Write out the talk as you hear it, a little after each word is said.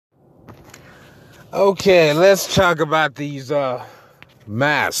Okay, let's talk about these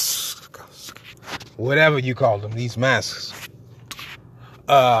masks, whatever you call them. These masks.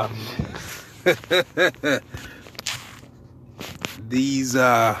 Um, these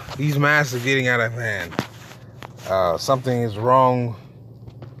masks are getting out of hand. Something is wrong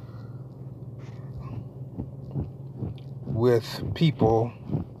with people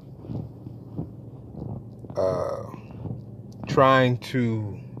trying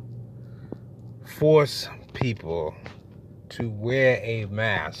to force people to wear a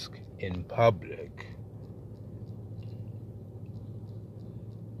mask in public.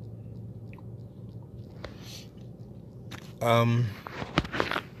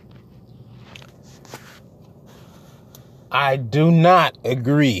 I do not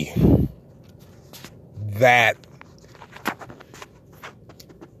agree that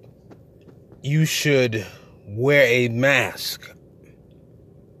you should wear a mask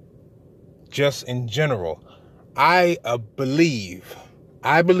just in general. I believe,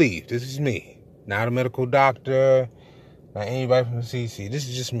 this is me, not a medical doctor, not anybody from the CDC, this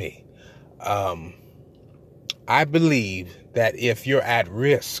is just me. I believe that if you're at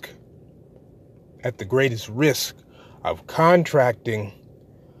risk, at the greatest risk of contracting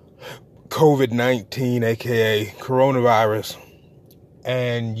COVID-19, aka coronavirus,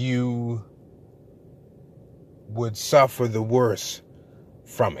 and you would suffer the worst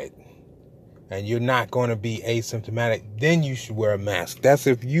from it, and you're not going to be asymptomatic, then you should wear a mask. That's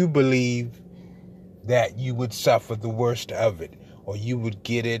if you believe that you would suffer the worst of it, or you would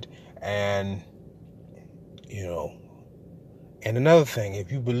get it, and and another thing,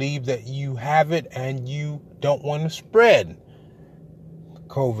 if you believe that you have it and you don't want to spread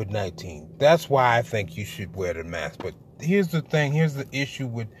COVID-19, that's why I think you should wear the mask. But here's the thing, here's the issue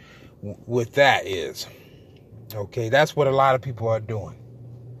with that is, okay, that's what a lot of people are doing.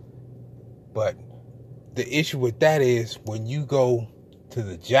 But the issue with that is when you go to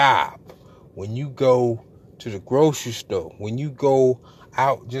the job, when you go to the grocery store, when you go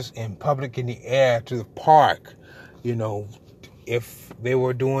out just in public in the air to the park, if they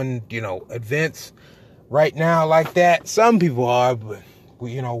were doing, events right now like that, some people are, but,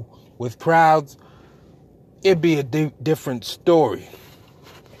 with crowds, it'd be a different story.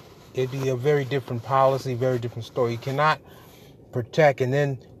 It'd be a very different policy, very different story. You cannot protect. And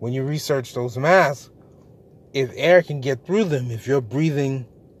then when you research those masks, if air can get through them, if you're breathing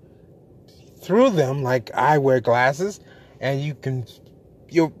through them, like I wear glasses, and you can,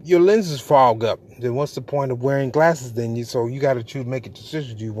 your lenses fog up, then what's the point of wearing glasses then? So you got to make a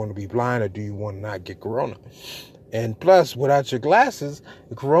decision. Do you want to be blind or do you want to not get corona? And plus, without your glasses,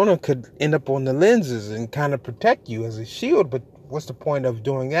 the corona could end up on the lenses and kind of protect you as a shield. But what's the point of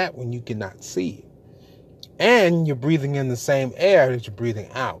doing that when you cannot see? And you're breathing in the same air that you're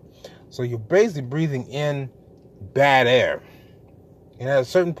breathing out. So you're basically breathing in bad air. And at a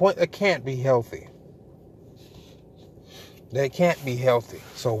certain point, it can't be healthy. They can't be healthy.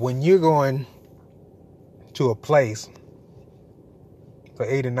 So when you're going to a place for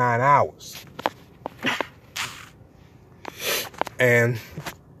 8 to 9 hours, and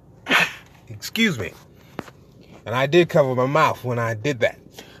excuse me, and I did cover my mouth when I did that,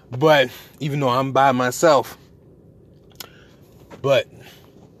 but even though I'm by myself, but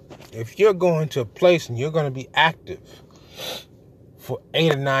if you're going to a place and you're going to be active for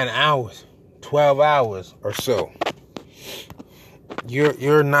 8 or 9 hours, 12 hours or so,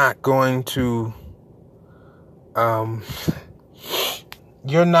 you're not going to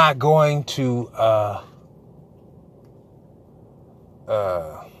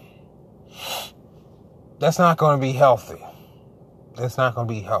that's not going to be healthy. That's not going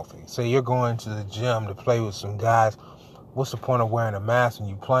to be healthy. So you're going to the gym to play with some guys. What's the point of wearing a mask when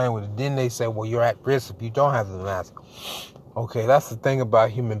you're playing with it? Then they say, well, you're at risk if you don't have the mask. Okay, that's the thing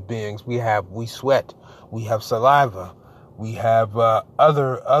about human beings. We sweat. We have saliva. We have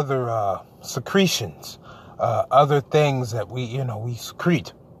other secretions, other things that we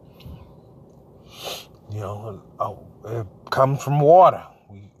secrete. It comes from water.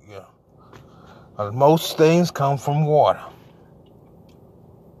 Most things come from water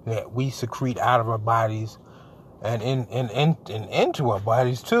that we secrete out of our bodies and into our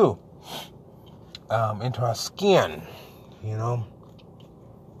bodies too, into our skin, and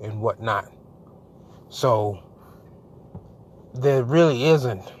whatnot. So there really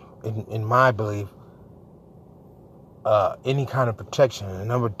isn't, in my belief, any kind of protection. And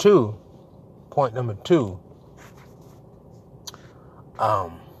point number two,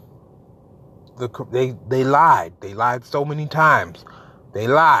 they lied. They lied so many times. They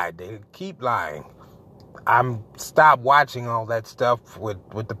lied. They keep lying. I'm stopped watching all that stuff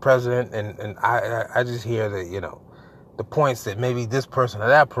with the president, and I just hear that, the points that maybe this person or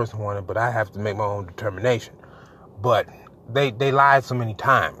that person wanted, but I have to make my own determination. But they lied so many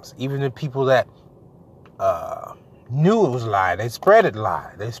times. Even the people that knew it was a lie, they spread it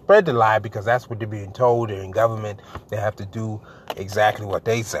lie. They spread the lie because that's what they're being told. They're in government. They have to do exactly what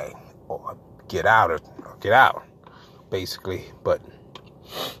they say, or get out, basically. But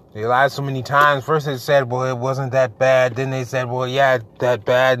they lied so many times. First they said, well, it wasn't that bad. Then they said, well, yeah, it's that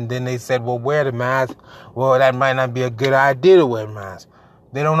bad. And then they said, well, wear the mask. Well, that might not be a good idea to wear a mask.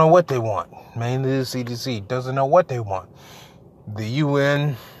 They don't know what they want. Mainly the CDC doesn't know what they want. The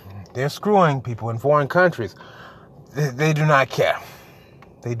UN, they're screwing people in foreign countries. They do not care.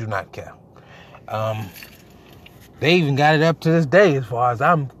 They do not care. They even got it up to this day, as far as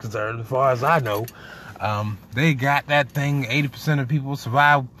I'm concerned, as far as I know. They got that thing. 80% of people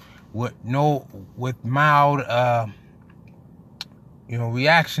survive with mild,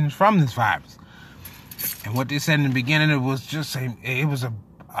 reactions from this virus. And what they said in the beginning, it was a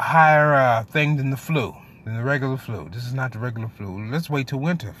higher thing than the regular flu. This is not the regular flu. Let's wait till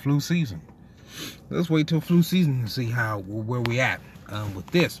winter, flu season. Let's wait till flu season to see where we at with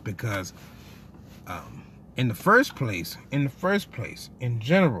this, because in the first place, in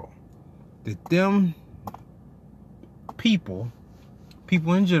general, that them people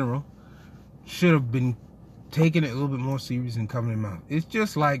in general should have been taking it a little bit more serious and covering their mouth. It's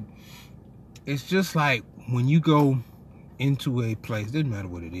just like when you go into a place, doesn't matter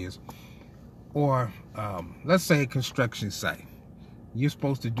what it is, or let's say a construction site. You're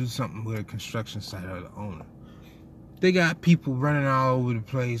supposed to do something with a construction site or the owner. They got people running all over the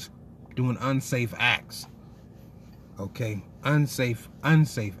place doing unsafe acts. Okay? Unsafe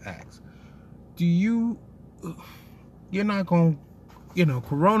acts. You're not going to,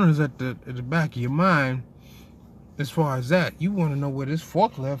 Corona's at the back of your mind as far as that. You want to know where this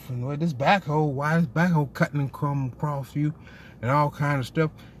forklift and where this backhoe, why this backhoe cutting and come across you and all kind of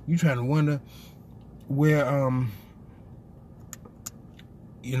stuff. You trying to wonder where,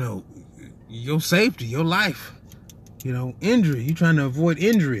 your safety, your life, injury. You're trying to avoid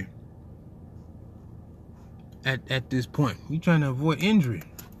injury at this point. You're trying to avoid injury.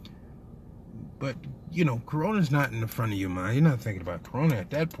 But, Corona's not in the front of your mind. You're not thinking about Corona at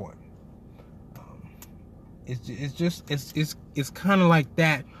that point. It's kind of like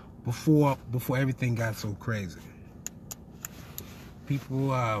that before everything got so crazy.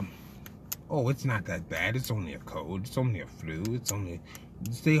 People, it's not that bad. It's only a cold. It's only a flu.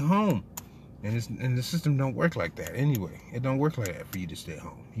 Stay home. And the system don't work like that anyway. It don't work like that for you to stay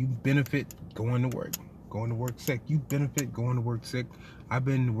home. You benefit going to work sick. You benefit going to work sick. I've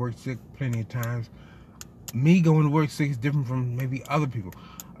been to work sick plenty of times. Me going to work sick is different from maybe other people.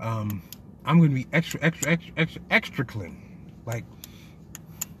 I'm going to be extra clean. Like,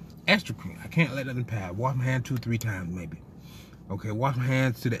 extra clean. I can't let nothing pass. Wash my hands 2-3 times maybe. Okay, wash my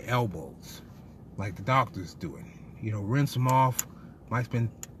hands to the elbows, like the doctors doing. Rinse them off. Might spend,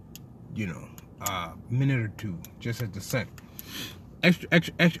 a minute or two just at the sink.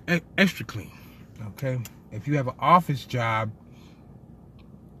 Extra clean. Okay? If you have an office job,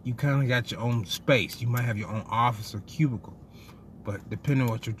 you kind of got your own space. You might have your own office or cubicle. But depending on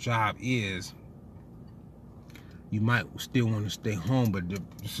what your job is, you might still want to stay home, but the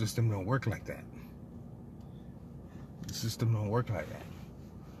system don't work like that. The system don't work like that.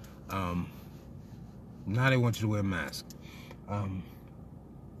 Now they want you to wear a mask.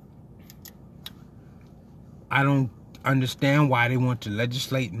 I don't understand why they want to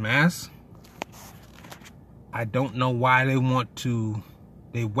legislate masks. I don't know why they weaponize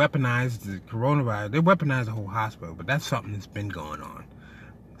the coronavirus. They weaponize the whole hospital, but that's something that's been going on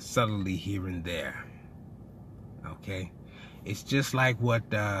subtly here and there. Okay? It's just like what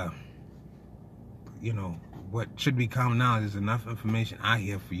should be common knowledge. There's enough information out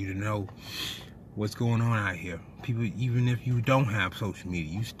here for you to know what's going on out here. People, even if you don't have social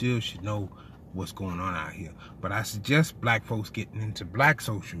media, you still should know what's going on out here. But I suggest black folks getting into black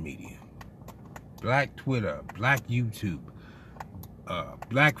social media. Black Twitter, black YouTube,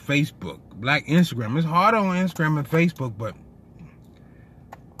 black Facebook, black Instagram. It's hard on Instagram and Facebook, but,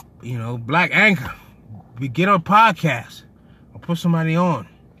 black Anchor. We get on podcasts. I'll put somebody on,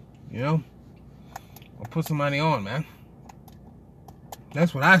 I'll put somebody on, man.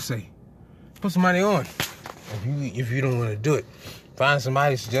 That's what I say. Put somebody on. If you don't want to do it, find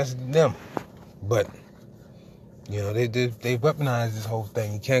somebody suggested them. But they weaponized this whole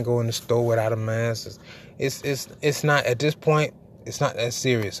thing. You can't go in the store without a mask. It's not at this point. It's not that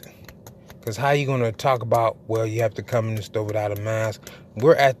serious. Because how are you going to talk about, well, you have to come in the store without a mask?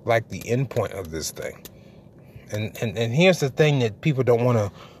 We're at like the end point of this thing. And here's the thing that people don't want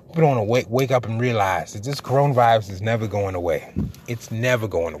to wake up and realize that this coronavirus is never going away. It's never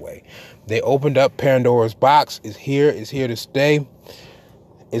going away. They opened up Pandora's box. It's here to stay.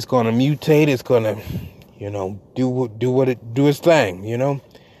 It's going to mutate. It's going to, do its thing,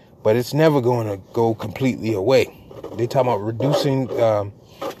 But it's never going to go completely away. They talking about reducing the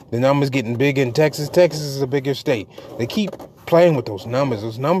numbers getting big in Texas. Texas is a bigger state. They keep playing with those numbers.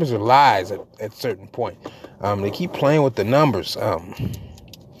 Those numbers are lies at a certain point. They keep playing with the numbers.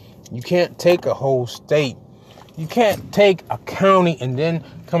 You can't take a whole state. You can't take a county and then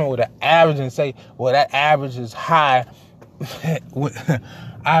come up with an average and say, well, that average is high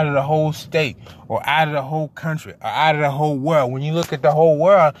out of the whole state or out of the whole country or out of the whole world. When you look at the whole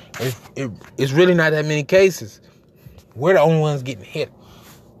world, it's really not that many cases. We're the only ones getting hit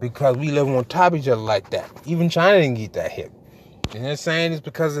because we live on top of each other like that. Even China didn't get that hit. And they're saying it's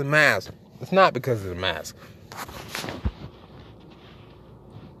because of the mask. It's not because of the mask.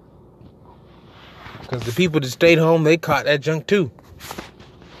 Because the people that stayed home, they caught that junk too.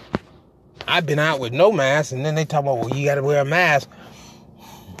 I've been out with no mask, and then they talk about, well, you got to wear a mask.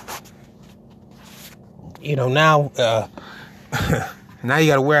 Now, now you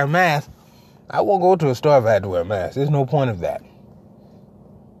got to wear a mask. I won't go to a store if I had to wear a mask. There's no point of that.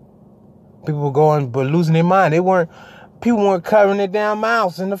 People were going, but losing their mind. People weren't covering their damn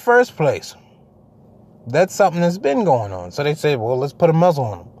mouths in the first place. That's something that's been going on. So they say, well, let's put a muzzle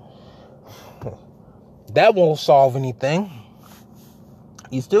on them. That won't solve anything.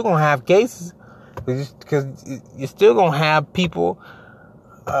 You're still going to have cases because you're still going to have people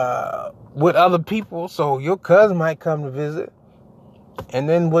with other people. So your cousin might come to visit. And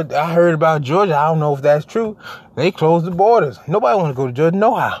then what I heard about Georgia, I don't know if that's true. They closed the borders. Nobody want to go to Georgia.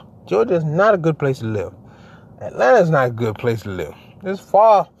 No how. Georgia is not a good place to live. Atlanta's not a good place to live. There's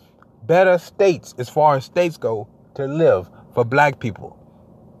far better states as far as states go to live for black people.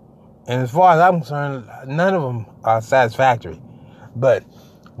 And as far as I'm concerned, none of them are satisfactory. But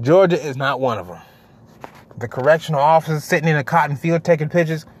Georgia is not one of them. The correctional officers sitting in a cotton field taking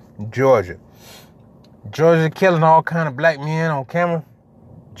pictures, Georgia. Georgia killing all kind of black men on camera,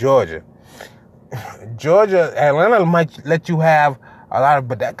 Georgia. Atlanta might let you have a lot of,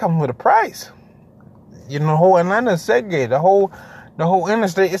 but that comes with a price. The whole Atlanta is segregated. The whole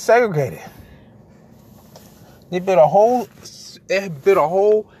interstate is segregated. They built a whole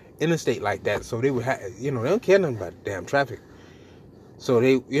interstate like that, so they would have, they don't care nothing about damn traffic. So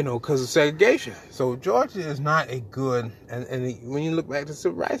they, because of segregation. So Georgia is not a good, and when you look back to the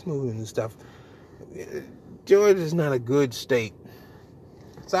civil rights movement and stuff, Georgia is not a good state.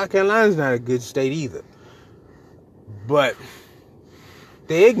 South Carolina is not a good state either. But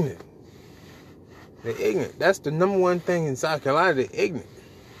they're ignorant. They're ignorant. That's the number one thing in South Carolina. They're ignorant.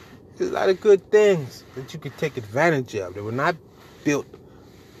 There's a lot of good things that you could take advantage of. They were not built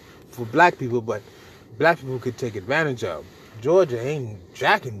for black people, but black people could take advantage of. Georgia ain't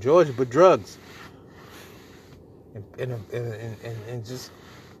jack in Georgia, but drugs. And just,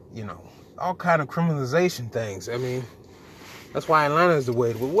 all kind of criminalization things. I mean, that's why Atlanta is the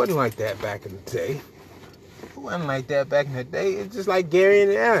way. It wasn't like that back in the day. It wasn't like that back in the day. It's just like Gary,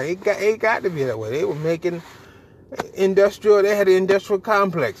 Indiana. It got to be that way. They were making industrial. They had an industrial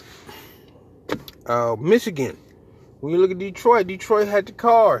complex. Michigan. When you look at Detroit had the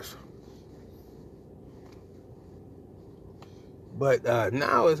cars. But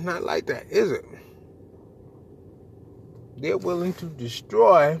now it's not like that, is it? They're willing to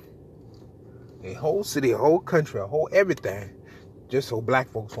destroy a whole city, a whole country, a whole everything, just so black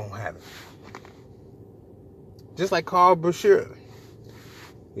folks won't have it. Just like Carl Brashear.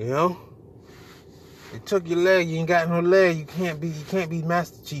 They took your leg, you ain't got no leg, you can't be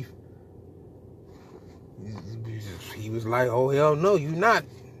Master Chief. He was like, oh hell no, you not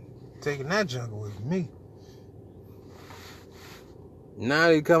taking that junk away from me. Now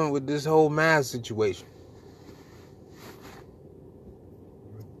they coming with this whole mask situation.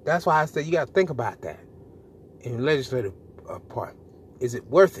 That's why I said you got to think about that in the legislative part. Is it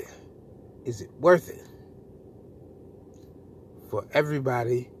worth it? Is it worth it for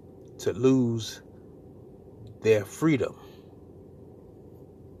everybody to lose their freedom?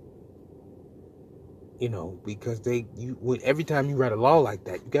 Because every time you write a law like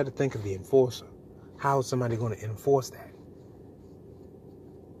that, you got to think of the enforcer. How is somebody going to enforce that?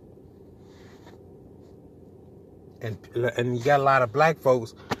 And you got a lot of black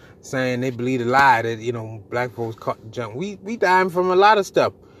folks saying they believe the lie that, black folks caught the junk. We dying from a lot of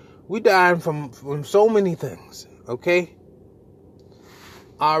stuff. We dying from so many things, okay?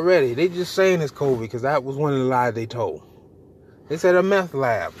 Already. They just saying it's COVID because that was one of the lies they told. They said a meth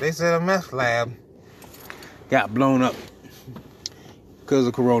lab. got blown up because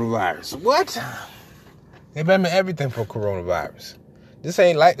of coronavirus. What? They blame everything for coronavirus. This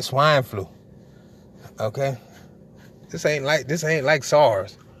ain't like the swine flu. Okay? This ain't like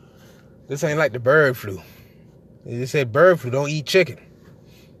SARS. This ain't like the bird flu. They said bird flu, don't eat chicken.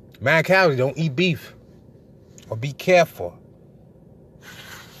 Mad cows, don't eat beef. Or be careful.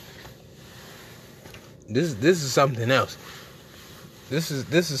 This is something else. This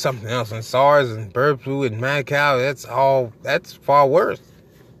is something else. And SARS and bird flu and mad cow, that's far worse.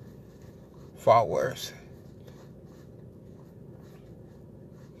 Far worse.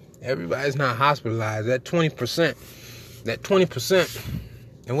 Everybody's not hospitalized. That 20%.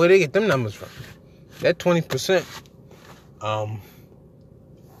 And where they get them numbers from? That 20%.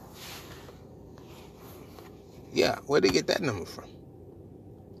 Yeah, where they get that number from?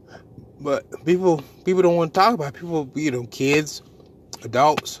 But people don't want to talk about it. People, kids,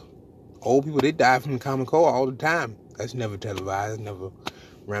 adults, old people, they die from the common cold all the time. That's never televised, never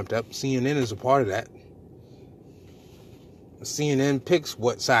ramped up. CNN is a part of that. CNN picks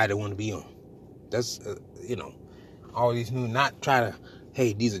what side they want to be on. That's, all these new, not try to,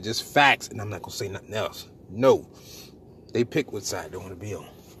 hey, these are just facts and I'm not going to say nothing else. No. They pick what side they want to be on.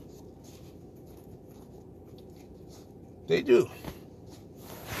 They do.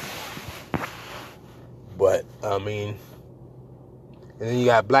 But, and then you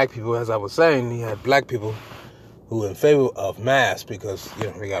got black people, as I was saying, you had black people who are in favor of masks because,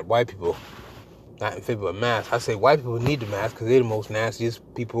 we got white people not in favor of masks. I say white people need the mask because they're the most nastiest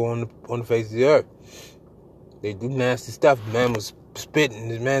people on the face of the earth. They do nasty stuff. The man was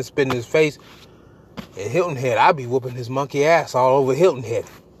spitting in his face at Hilton Head. I'd be whooping his monkey ass all over Hilton Head.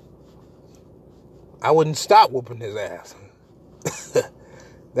 I wouldn't stop whooping his ass.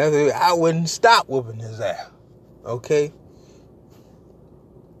 I wouldn't stop whooping his ass. Okay?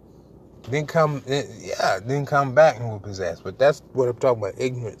 Then come back and whoop his ass. But that's what I'm talking about,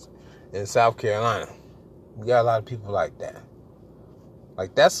 ignorance in South Carolina. We got a lot of people like that.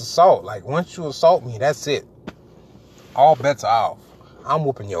 Like, that's assault. Like, once you assault me, that's it. All bets are off. I'm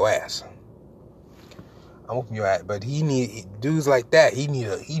whooping your ass. But dudes like that, he need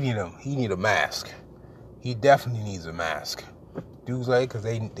a mask. He definitely needs a mask. Dudes like, because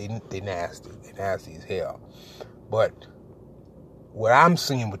they nasty. They nasty as hell. But what I'm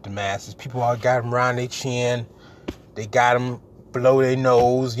seeing with the mask is people all got them around their chin. They got them below their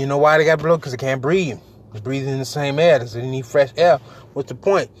nose. You know why they got below? Because they can't breathe. They're breathing in the same air. They need fresh air. What's the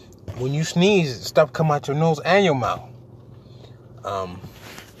point? When you sneeze, stuff come out your nose and your mouth.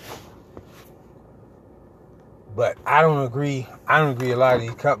 But I don't agree a lot of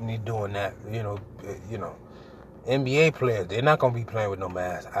these companies doing that. NBA players, they're not going to be playing with no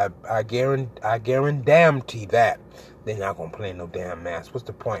mask. I guarantee that they're not going to play no damn mask. What's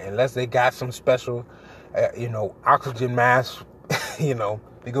the point? Unless they got some special, oxygen mask, they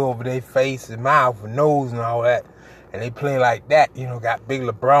go over their face and mouth and nose and all that. And they play like that, got big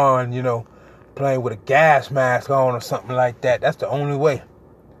LeBron, playing with a gas mask on or something like that. That's the only way.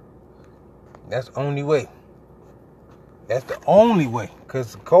 That's the only way.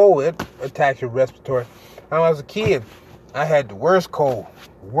 Because the cold, it attacks your respiratory. When I was a kid, I had the worst cold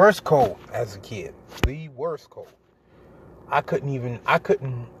as a kid. The worst cold. I couldn't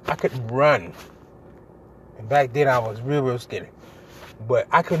run. And back then I was real skinny. But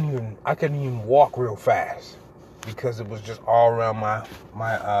I couldn't even walk real fast because it was just all around my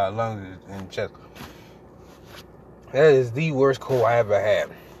lungs and chest. That is the worst cold I ever had.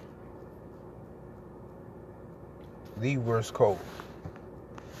 The worst cold.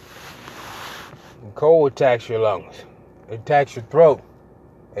 The cold attacks your lungs. It attacks your throat.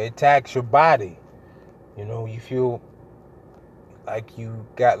 It attacks your body. You feel like you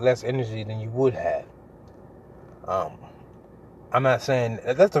got less energy than you would have. I'm not saying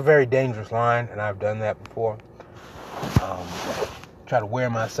that's a very dangerous line, and I've done that before. Try to wear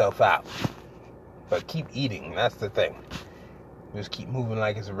myself out, but keep eating. That's the thing. Just keep moving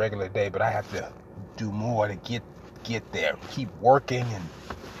like it's a regular day, but I have to do more to get there. Keep working,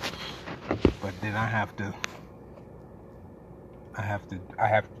 but then I have to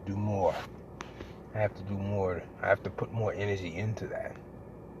do more. I have to put more energy into that.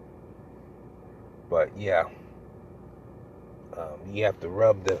 But yeah. You have to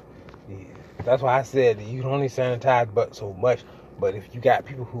rub that's why I said you can only sanitize but so much. But if you got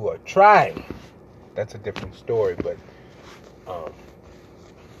people who are trying, that's a different story. But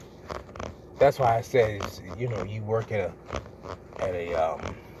that's why I said you work at a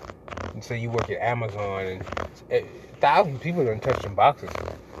say you work at Amazon and 1,000 people didn't touch them boxes.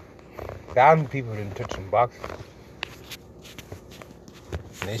 1,000 people didn't touch them boxes.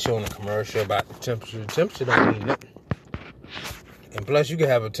 And they showing a commercial about the temperature. The temperature don't mean nothing. And plus, you can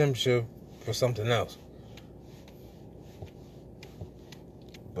have a temperature for something else.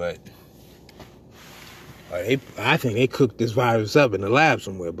 But I think they cooked this virus up in the lab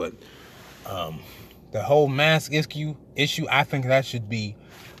somewhere. But the whole mask issue, I think that should be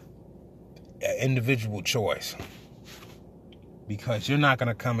an individual choice. Because you're not going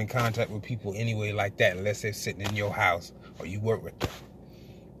to come in contact with people anyway like that unless they're sitting in your house or you work with them.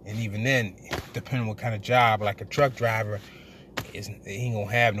 And even then, depending on what kind of job, like a truck driver, he ain't going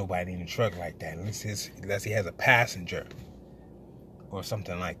to have nobody in the truck like that unless he has a passenger or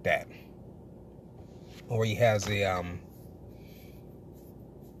something like that. Or he has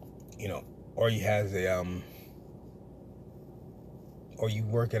or you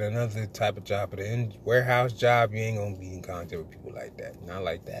work at another type of job, but a warehouse job, you ain't gonna be in contact with people like that. Not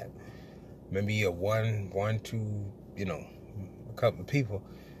like that. Maybe a one, two, a couple of people.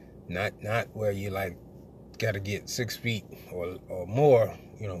 Not where you like gotta get 6 feet or more,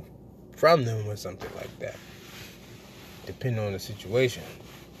 from them or something like that. Depending on the situation.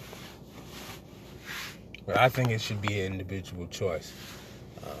 But I think it should be an individual choice.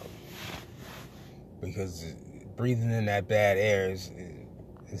 Because breathing in that bad air is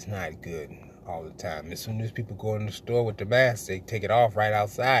not good all the time. As soon as people go in the store with the mask, they take it off right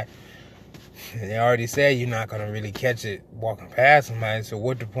outside. And they already said you're not going to really catch it walking past somebody, so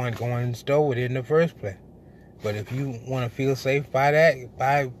what's the point going in the store with it in the first place? But if you want to feel safe by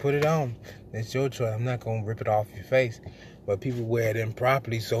that, put it on. It's your choice. I'm not going to rip it off your face. But people wear it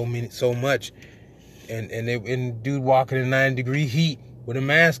improperly so much. And dude walking in 90-degree heat with a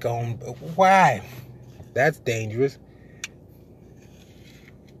mask on. Why? That's dangerous.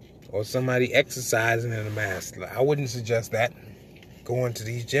 Or somebody exercising in a mask. I wouldn't suggest that. Going to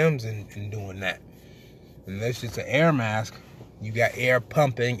these gyms and doing that. Unless it's an air mask, you got air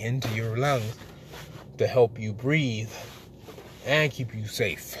pumping into your lungs to help you breathe and keep you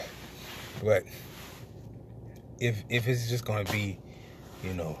safe. But if it's just going to be,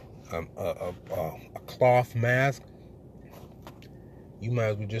 a cloth mask, you might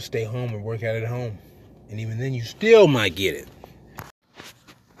as well just stay home and work out at home. And even then, you still might get it.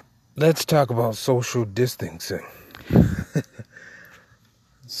 Let's talk about social distancing.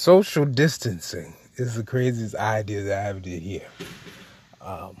 Social distancing is the craziest idea that I ever did hear.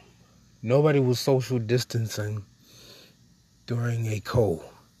 Nobody was social distancing during a cold.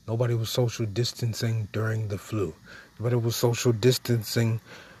 Nobody was social distancing during the flu. Nobody was social distancing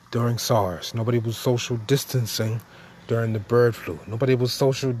during SARS. Nobody was social distancing during the bird flu. Nobody was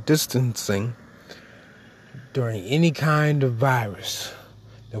social distancing during any kind of virus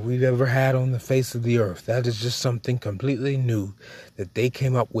that we've ever had on the face of the earth. That is just something completely new that they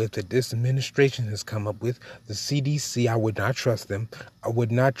came up with, that this administration has come up with. The CDC, I would not trust them. I would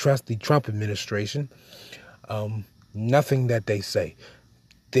not trust the Trump administration. Nothing that they say.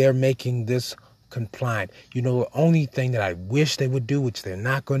 They're making this compliant. The only thing that I wish they would do, which they're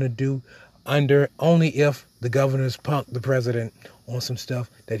not going to do, only if the governors punk the president on some stuff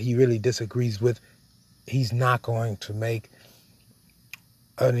that he really disagrees with, he's not going to make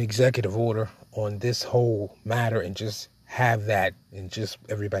an executive order on this whole matter and just have that and just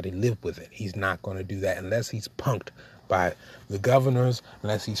everybody live with it. He's not going to do that unless he's punked by the governors,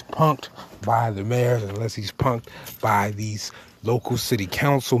 unless he's punked by the mayors, unless he's punked by these local city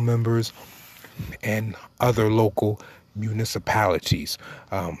council members and other local municipalities.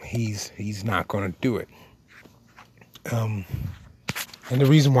 He's not going to do it. And the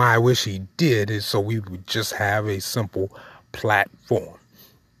reason why I wish he did is so we would just have a simple platform.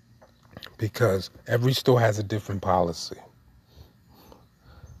 Because every store has a different policy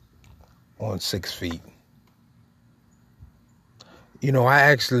on 6 feet.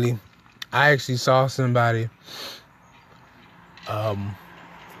 I actually saw somebody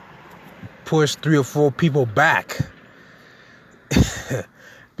push 3 or 4 people back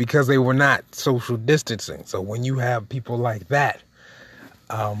because they were not social distancing. So when you have people like that,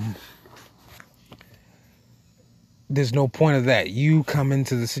 there's no point of that. You come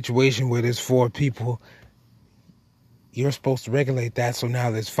into the situation where there's 4 people. You're supposed to regulate that. So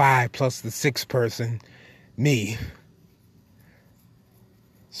now there's 5 plus the 6th person, me.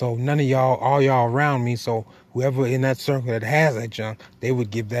 So none of y'all, all y'all around me. So whoever in that circle that has that junk, they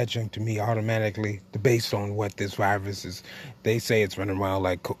would give that junk to me automatically based on what this virus is. They say it's running around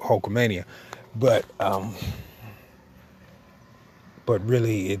like Hulkamania. But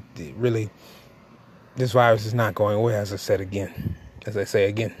really, it really, this virus is not going away, as I say again,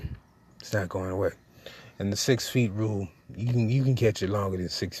 it's not going away. And the 6 feet rule, you can catch it longer than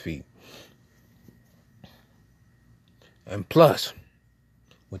 6 feet. And plus,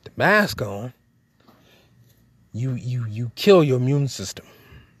 With the mask on, you kill your immune system.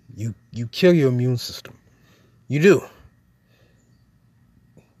 You kill your immune system. You do.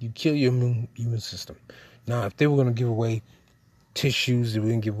 You kill your immune system. Now, if they were going to give away tissues, they were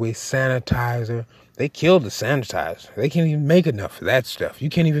going to give away sanitizer. They killed the sanitizer. They can't even make enough of that stuff. You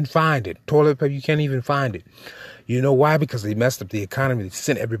can't even find it. Toilet paper, you can't even find it. You know why? Because they messed up the economy. They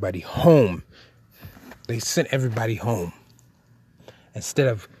sent everybody home. They sent everybody home. Instead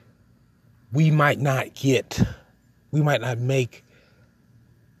of, we might not make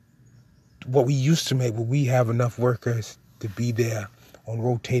what we used to make, but we have enough workers to be there on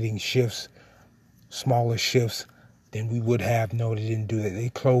rotating shifts, smaller shifts than we would have. No, they didn't do that. They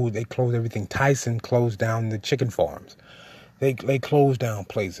closed everything. Tyson closed down the chicken farms. They closed down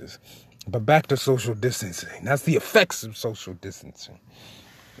places. But back to social distancing. That's the effects of social distancing.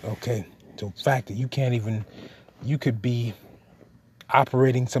 Okay. So the fact that you could be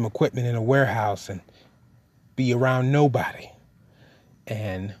operating some equipment in a warehouse and be around nobody.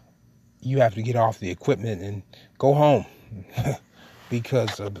 And you have to get off the equipment and go home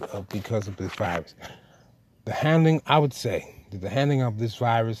because of this virus. The handling, I would say, the handling of this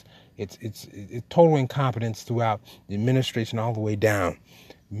virus, it's total incompetence throughout the administration all the way down.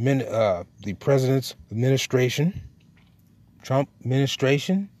 The president's administration, Trump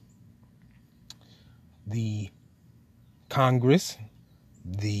administration, the Congress,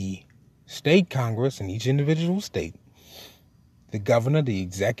 the state Congress in each individual state, the governor, the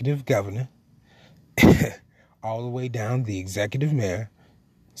executive governor, all the way down, the executive mayor,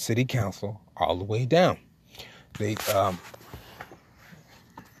 city council, all the way down. It's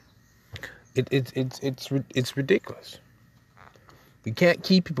ridiculous. We can't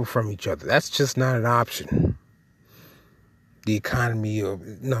keep people from each other. That's just not an option. The economy,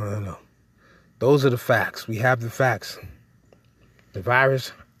 no. Those are the facts. We have the facts. The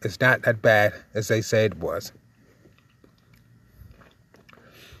virus is not that bad as they say it was.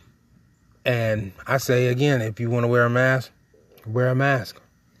 And I say again, if you want to wear a mask, wear a mask.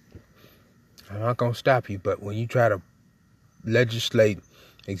 I'm not going to stop you, but when you try to legislate,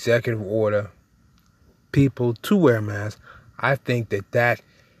 executive order people to wear masks, I think that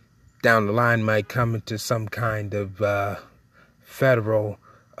down the line might come into some kind of federal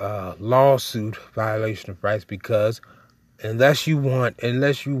lawsuit violation of rights, because unless you want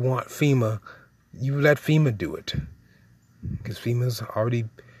FEMA, you let FEMA do it, because FEMA's already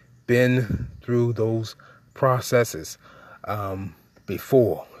been through those processes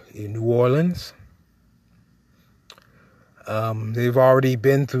before. In New Orleans, they've already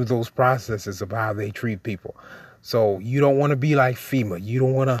been through those processes of how they treat people. So you don't want to be like FEMA. You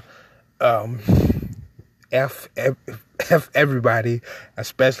don't want to F everybody,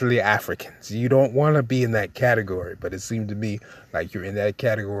 especially Africans. You don't want to be in that category, but it seemed to me like you're in that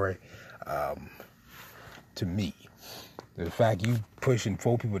category to me. The fact you pushing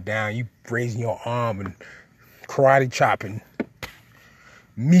 4 people down, you raising your arm and karate chopping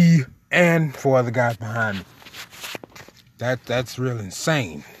me and 4 other guys behind me. That's real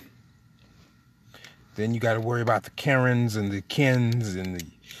insane. Then you got to worry about the Karens and the Kens and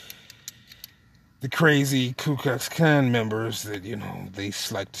the crazy Ku Klux Klan members that, they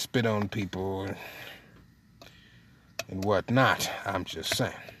like to spit on people and whatnot. I'm just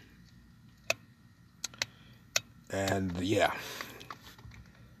saying. And yeah,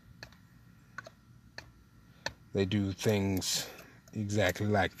 they do things exactly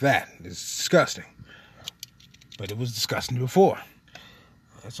like that. It's disgusting. But it was disgusting before.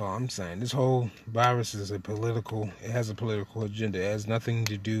 That's all I'm saying. This whole virus is it has a political agenda. It has nothing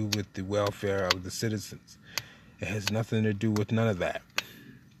to do with the welfare of the citizens. It has nothing to do with none of that.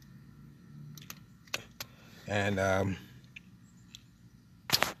 And it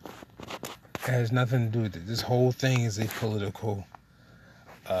has nothing to do with it. This whole thing is a political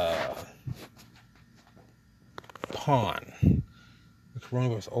pawn. The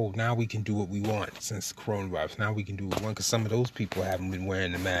coronavirus, now we can do what we want since the coronavirus. Now we can do what we want because some of those people haven't been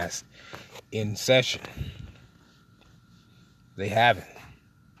wearing the mask in session. They haven't.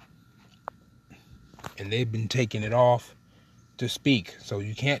 And they've been taking it off to speak. So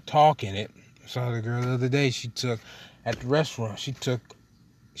you can't talk in it. I saw the girl the other day, at the restaurant, she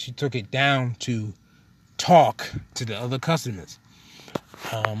took it down to talk to the other customers.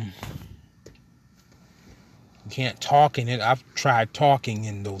 You can't talk in it. I've tried talking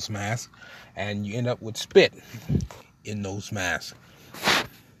in those masks, and you end up with spit in those masks.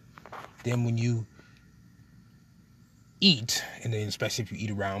 Then when you eat, and then especially if you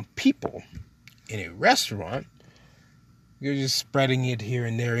eat around people in a restaurant, you're just spreading it here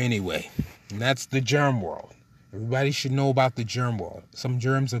and there anyway. And that's the germ world. Everybody should know about the germ world. Some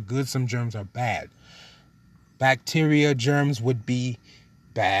germs are good, some germs are bad. Bacteria germs would be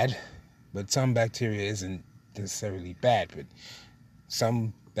bad, but some bacteria isn't necessarily bad. But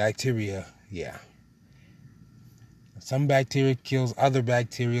some bacteria, yeah. Some bacteria kills other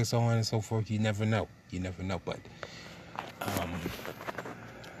bacteria, so on and so forth. You never know. But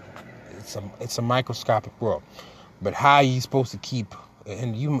it's a microscopic world. But how are you supposed to keep?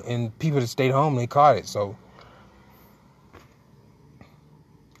 And people that stayed home, they caught it. So,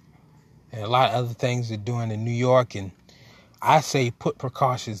 and a lot of other things they're doing in New York, and I say put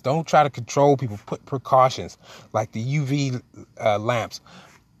precautions. Don't try to control people. Put precautions like the UV lamps.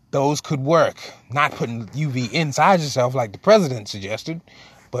 Those could work. Not putting UV inside yourself like the president suggested,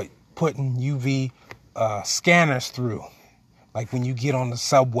 but putting UV scanners through. Like when you get on the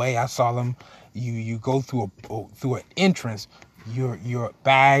subway, I saw them. You go through an entrance. Your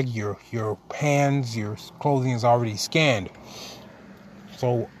bag, your hands, your clothing is already scanned.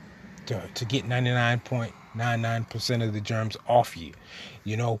 So to get 99.99% of the germs off you,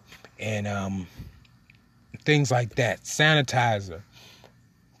 and things like that. Sanitizer.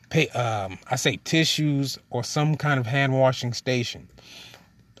 I say tissues or some kind of hand washing station.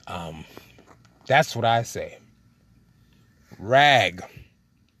 That's what I say. Rag.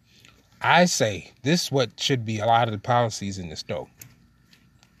 I say this is what should be a lot of the policies in the store.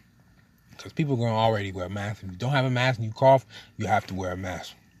 Because people are going to already wear masks. If you don't have a mask and you cough, you have to wear a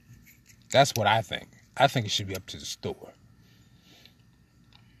mask. That's what I think. I think it should be up to the store.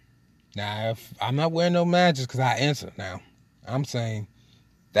 Now, if I'm not wearing no mask just because I answer now, I'm saying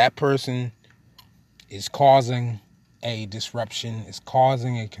that person is causing a disruption, is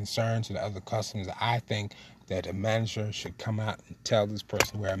causing a concern to the other customers. I think that a manager should come out and tell this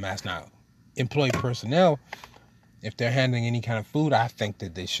person to wear a mask. Now, employee personnel, if they're handling any kind of food, I think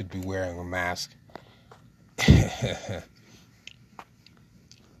that they should be wearing a mask.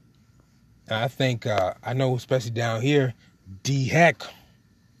 And I think, I know especially down here, DHEC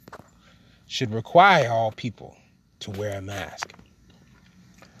should require all people to wear a mask.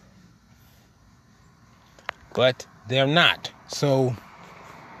 But they're not. So,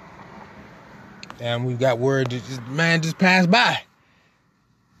 and we've got word that this man just passed by.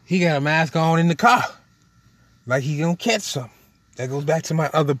 He got a mask on in the car. Like he gonna catch something. That goes back to my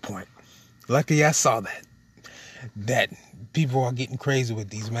other point. Luckily I saw that. That people are getting crazy with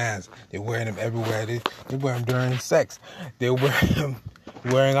these masks. They're wearing them everywhere. They wear them during sex. They're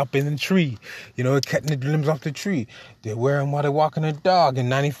wearing up in the tree. Cutting the limbs off the tree. They wear them while they're walking their dog. In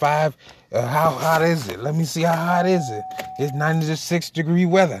 95, how hot is it? Let me see how hot is it. It's 96 degree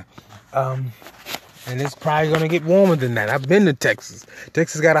weather. And it's probably going to get warmer than that. I've been to Texas.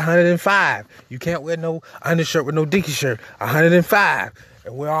 Texas got 105. You can't wear no undershirt with no dinky shirt. 105.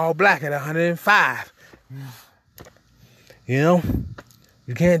 And we're all black at 105. You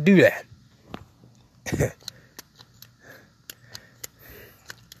can't do that.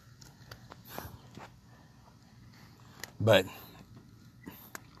 But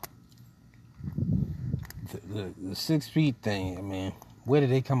the 6 feet thing, I mean, where did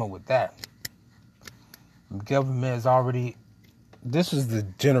they come up with that? The government is already. This is the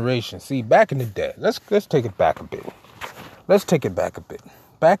generation. See, back in the day, let's take it back a bit.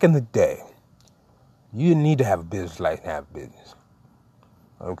 Back in the day, you didn't need to have a business license to have a business.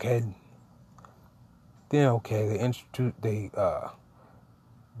 Okay. Then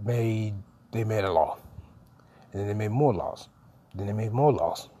they made a law. And then they made more laws. Then they made more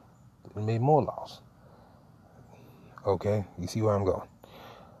laws. Then they made more laws. Okay, you see where I'm going.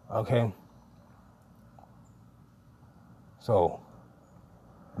 Okay. So,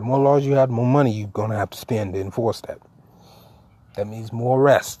 the more laws you have, the more money you're going to have to spend to enforce that. That means more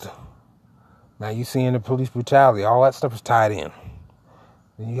arrests. Now you seeing the police brutality, all that stuff is tied in.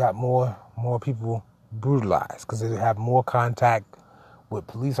 Then you got more people brutalized because they have more contact with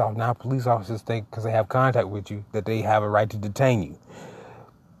police officers. Now police officers think because they have contact with you that they have a right to detain you.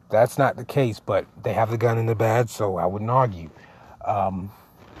 That's not the case, but they have the gun in the badge, so I wouldn't argue.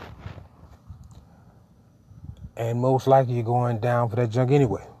 And most likely you're going down for that junk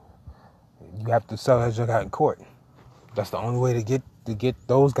anyway. You have to sell that junk out in court. That's the only way to get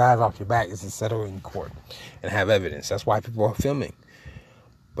those guys off your back is to settle in court and have evidence. That's why people are filming.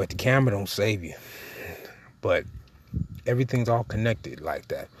 But the camera don't save you. But everything's all connected like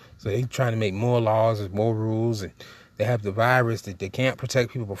that. So they're trying to make more laws and more rules, and they have the virus that they can't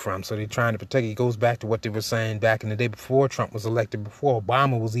protect people from. So they're trying to protect it. It goes back to what they were saying back in the day before Trump was elected, before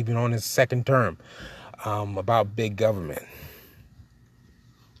Obama was even on his second term, about big government.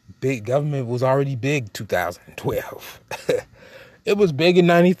 Big government was already big 2012. It was big in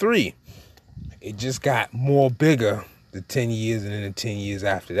 93. It just got more bigger the 10 years and then the 10 years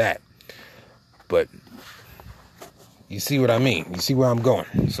after that. But you see what I mean? You see where I'm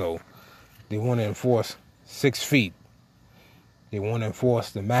going? So they want to enforce 6 feet. They want to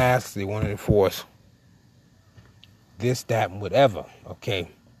enforce the masks. They want to enforce this, that, and whatever. Okay.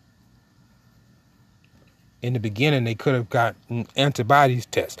 In the beginning, they could have gotten antibodies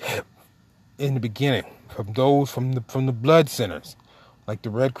tests. In the beginning, from those from the blood centers, like the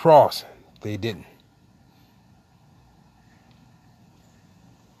Red Cross, they didn't.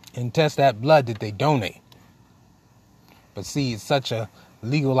 And test that blood that they donate. But see, it's such a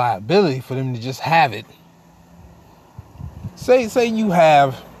legal liability for them to just have it. Say you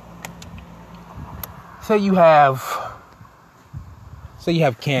have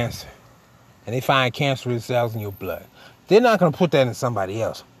cancer, and they find cancerous cells in your blood. They're not going to put that in somebody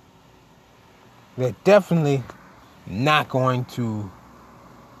else. They're definitely not going to.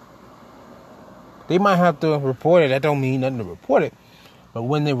 They might have to report it. That don't mean nothing to report it. But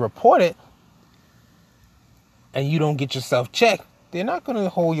when they report it, and you don't get yourself checked, they're not going to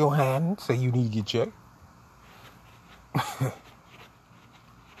hold your hand and say you need to get checked.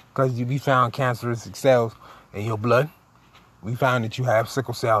 Because we found cancerous cells in your blood. We found that you have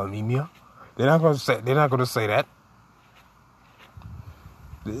sickle cell anemia. They're not going to say that. They're not going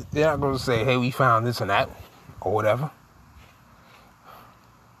to say, hey, we found this and that, or whatever.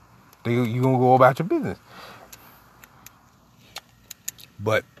 You're going to go about your business.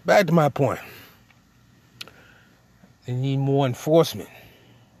 But back to my point. They need more enforcement.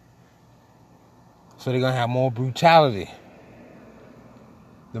 So they're going to have more brutality.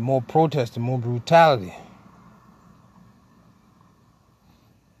 The more protest, the more brutality.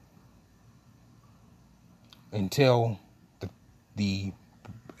 Until the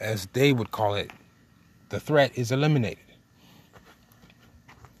as they would call it, the threat is eliminated.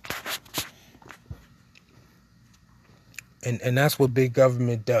 And that's what big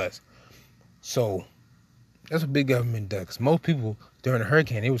government does. So that's what big government does. 'Cause most people during a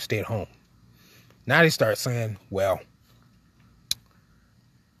hurricane, they would stay at home. Now they start saying, well,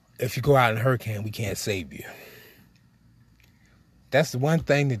 if you go out in a hurricane, we can't save you. That's the one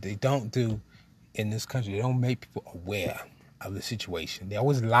thing that they don't do in this country. They don't make people aware of the situation. They're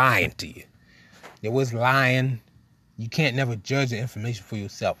always lying to you. They're always lying. You can't never judge the information for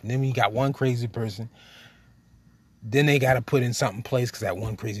yourself. And then when you got one crazy person, then they got to put in something in place because that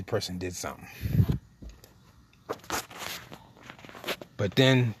one crazy person did something. But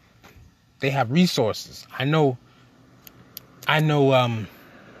then they have resources. I know in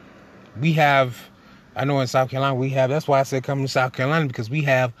South Carolina that's why I said come to South Carolina, because we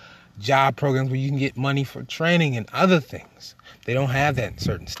have job programs where you can get money for training and other things. They don't have that in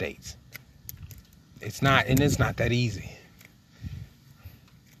certain states. It's not that easy.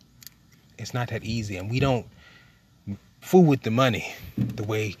 It's not that easy, and we don't fool with the money the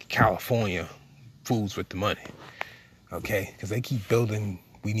way California fools with the money. Okay? Because they keep building,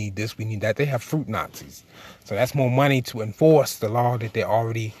 we need this, we need that. They have fruit Nazis. So that's more money to enforce the law that they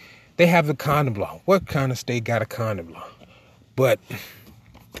have the condom law. What kind of state got a condom law? But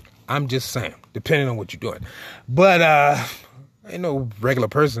I'm just saying, depending on what you're doing. But ain't no regular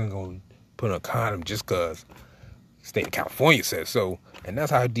person gonna put on a condom just because the state of California says so. And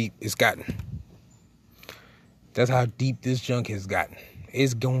that's how deep it's gotten. That's how deep this junk has gotten.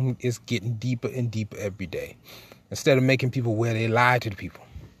 It's getting deeper and deeper every day. Instead of making people aware, they lie to the people.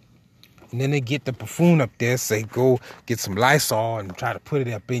 And then they get the buffoon up there, say, go get some Lysol and try to put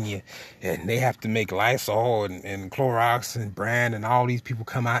it up in you. And they have to make Lysol and Clorox and brand, and all these people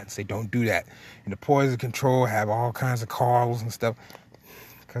come out and say, don't do that. And the poison control have all kinds of calls and stuff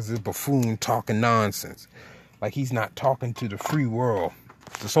because this buffoon talking nonsense. Like he's not talking to the free world,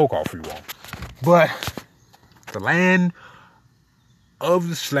 the so-called free world, but the land of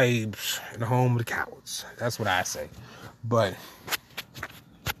the slaves and the home of the cowards. That's what I say. But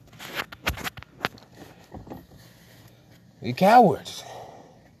the cowards,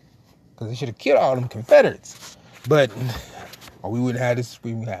 because they should have killed all them Confederates. But we wouldn't have this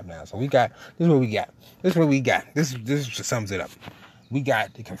we have now. So this is what we got. This sums it up. We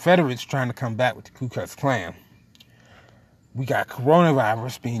got the Confederates trying to come back with the Ku Klux Klan. We got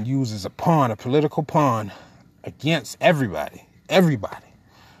coronavirus being used as a political pawn against everybody,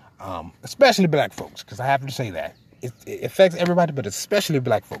 especially black folks, because I have to say that. It affects everybody, but especially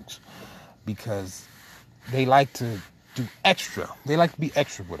black folks, because they like to do extra. They like to be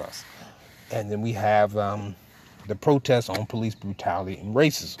extra with us. And then we have the protests on police brutality and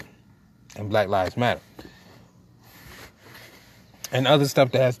racism and Black Lives Matter. And other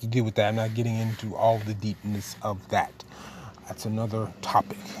stuff that has to do with that. I'm not getting into all the deepness of that. That's another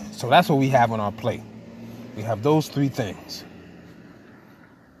topic. So that's what we have on our plate. We have those three things.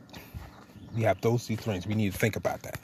 We need to think about that.